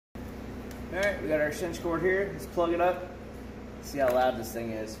Alright, we got our cinch cord here. Let's plug it up. See how loud this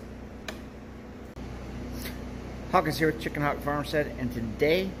thing is. Hawkins here with Chickenhawkfarmstead, and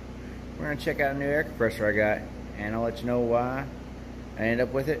today we're going to check out a new air compressor I got, and I'll let you know why I ended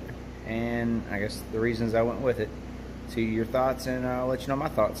up with it, and I guess the reasons I went with it. See your thoughts, and I'll let you know my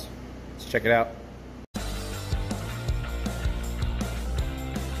thoughts. Let's check it out.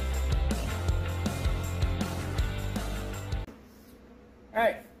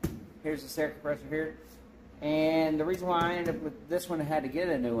 Alright, here's this air compressor here, and the reason why I ended up with this one and had to get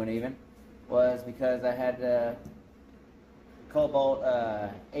a new one even was because I had the Kobalt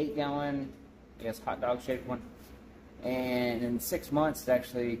 8-gallon, I guess hot dog shaped one, and in 6 months it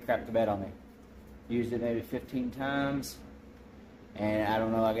actually crapped the bed on me. Used it maybe 15 times, and I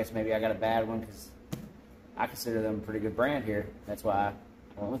don't know, I guess maybe I got a bad one because I consider them a pretty good brand here. That's why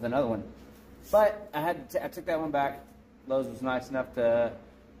I went with another one. But I took that one back. Lowe's was nice enough to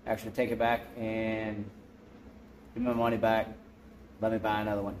actually take it back and give me my money back, let me buy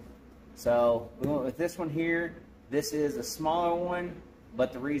another one. So we went with this one here. This is a smaller one,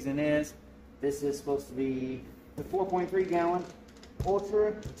 but the reason is this is supposed to be the 4.3-gallon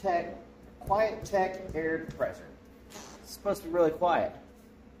Ultra Tech Quiet Tech air compressor. It's supposed to be really quiet.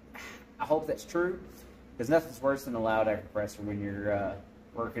 I hope that's true, because nothing's worse than a loud air compressor when you're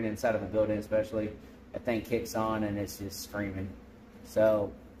working inside of a building, especially. That thing kicks on and it's just screaming.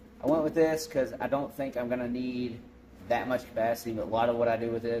 So I went with this because I don't think I'm going to need that much capacity, but a lot of what I do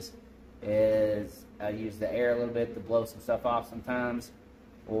with this is I use the air a little bit to blow some stuff off sometimes,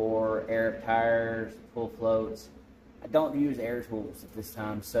 or air up tires, pull floats. I don't use air tools at this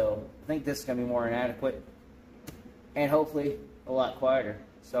time, so I think this is going to be more inadequate and hopefully a lot quieter.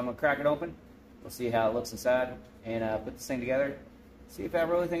 So I'm going to crack it open. We'll see how it looks inside and put this thing together. See if I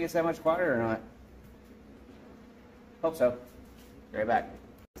really think it's that much quieter or not. Hope so. Be right back.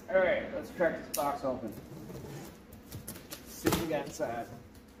 Alright, let's crack this box open. See what we got inside.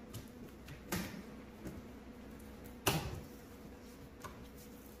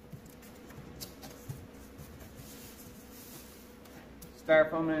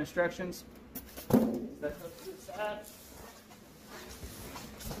 Styrofoam and instructions. That goes to the side.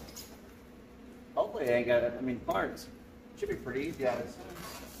 Hopefully they ain't got it. I mean, parts. Should be pretty easy out of this.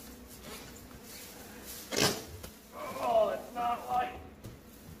 Oh, it's not light.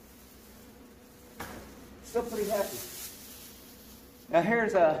 Still pretty happy. Now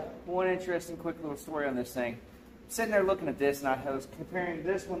here's one interesting quick little story on this thing. I'm sitting there looking at this, and I was comparing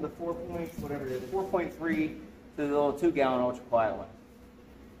this one, the 4.3 to the little 2-gallon ultra quiet one.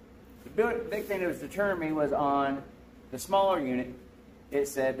 The big thing that was deterring me was on the smaller unit. It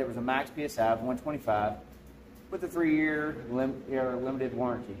said there was a max PSI of 125 with a 3-year limited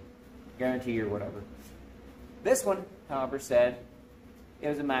warranty, guarantee or whatever. This one, however, said it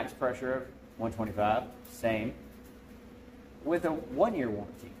was a max pressure of 125, same, with a 1-year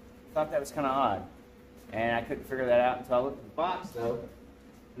warranty. Thought that was kind of odd, and I couldn't figure that out until I looked at the box, though.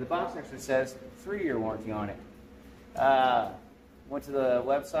 The box actually says 3-year warranty on it. Went to the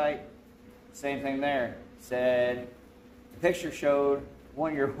website, same thing there. Said the picture showed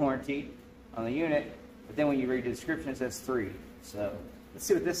 1-year warranty on the unit, but then when you read the description, it says 3. So let's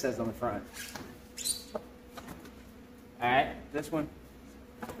see what this says on the front. Alright, this one,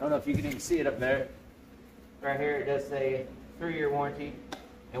 I don't know if you can even see it up there. Right here it does say 3-year warranty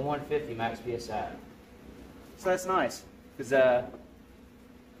and 150 max PSI. So that's nice, because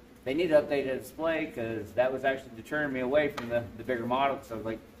they need to update the display, because that was actually deterring me away from the bigger model. So I was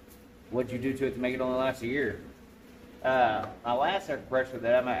like, what'd you do to it to make it only last a year? My last air compressor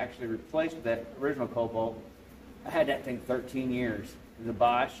that I might actually replace with that original Kobalt, I had that thing 13 years. It was a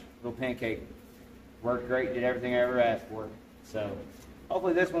Bosch, little pancake. Worked great, did everything I ever asked for. So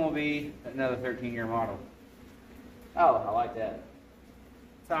hopefully this one will be another 13-year model. Oh, I like that.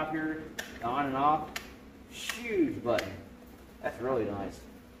 Top here, on and off. Huge button. That's really nice.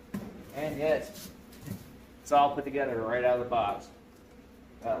 And yes, it's all put together right out of the box.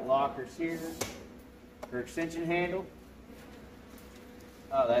 Got lockers here for extension handle.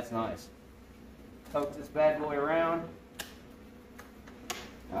 Oh, that's nice. Poke this bad boy around.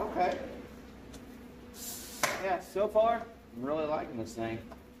 Okay. Yeah, so far, I'm really liking this thing.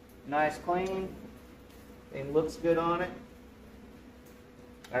 Nice, clean. Thing looks good on it.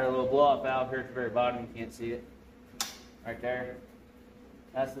 Got a little blow-off valve here at the very bottom. You can't see it. Right there.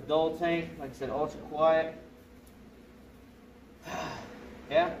 That's the dual tank. Like I said, ultra quiet.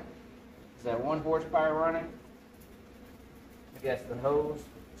 Yeah. Is that 1 horsepower running? I guess the hose.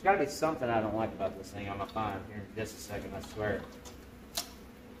 There's got to be something I don't like about this thing. I'm going to find here in just a second, I swear.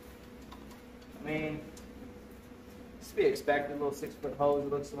 I mean, it's to be expected. A little 6-foot hose, it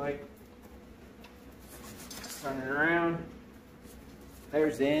looks like. Turn it around.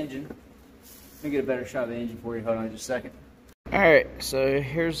 There's the engine. Let me get a better shot of the engine for you. Hold on just a second. Alright, so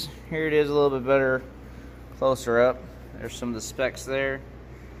here it is a little bit better, closer up. There's some of the specs there.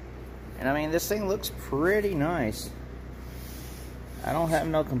 And I mean, this thing looks pretty nice. I don't have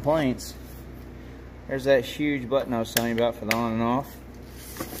no complaints. There's that huge button I was telling you about for the on and off.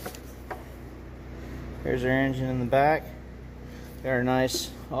 There's our engine in the back. There are nice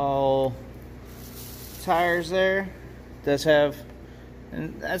all tires there. It does have,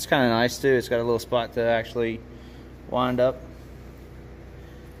 and that's kind of nice too. It's got a little spot to actually wind up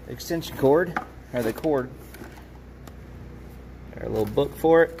the extension cord, or the cord. There's a little book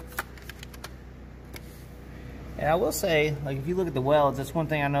for it. And I will say, like, if you look at the welds, that's one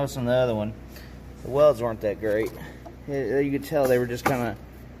thing I noticed on the other one. The welds weren't that great. You could tell they were just kind of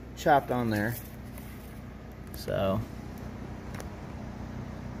chopped on there. So,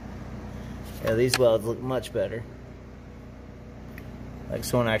 yeah, these welds look much better. Like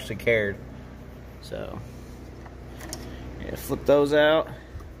someone actually cared. So, yeah, flip those out.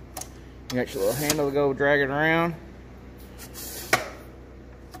 You got your little handle to go drag it around.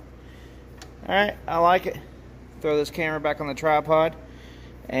 Alright, I like it. Throw this camera back on the tripod.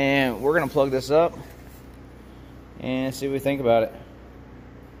 And we're going to plug this up and see what we think about it.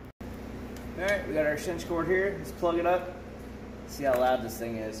 Alright, we got our cinch cord here. Let's plug it up. See how loud this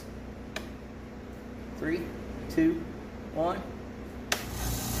thing is. 3, 2, 1.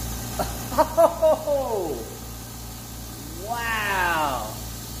 Oh! Wow!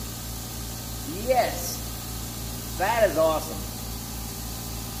 Yes! That is awesome.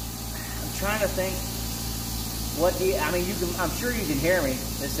 I'm trying to think. What do you, I mean, I'm sure you can hear me.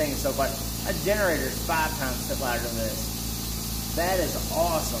 This thing is so quiet. My generator is 5 times louder than this. That is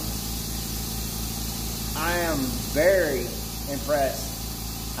awesome. I am very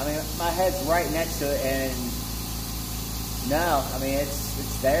impressed. I mean, my head's right next to it, and no, I mean,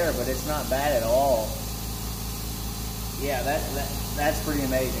 it's there, but it's not bad at all. Yeah, that's pretty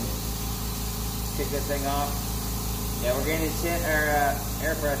amazing. Kick this thing off. Yeah, we're getting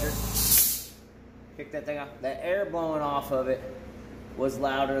air pressure. Kick that thing off. The air blowing off of it was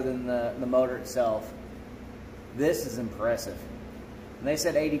louder than the motor itself. This is impressive. When they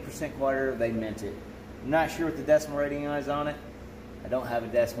said 80% quieter, they meant it. I'm not sure what the decimal rating is on it. I don't have a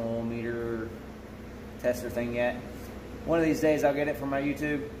decimal meter tester thing yet. One of these days I'll get it for my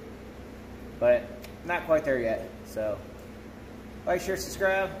YouTube, but not quite there yet. So, like, share,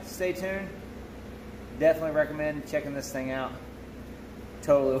 subscribe, stay tuned. Definitely recommend checking this thing out.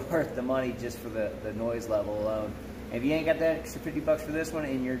 Totally worth the money just for the noise level alone. If you ain't got that extra 50 bucks for this one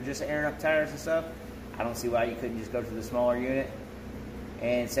and you're just airing up tires and stuff, I don't see why you couldn't just go to the smaller unit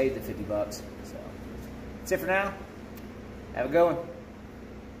and save the 50 bucks. So, that's it for now. Have a good one.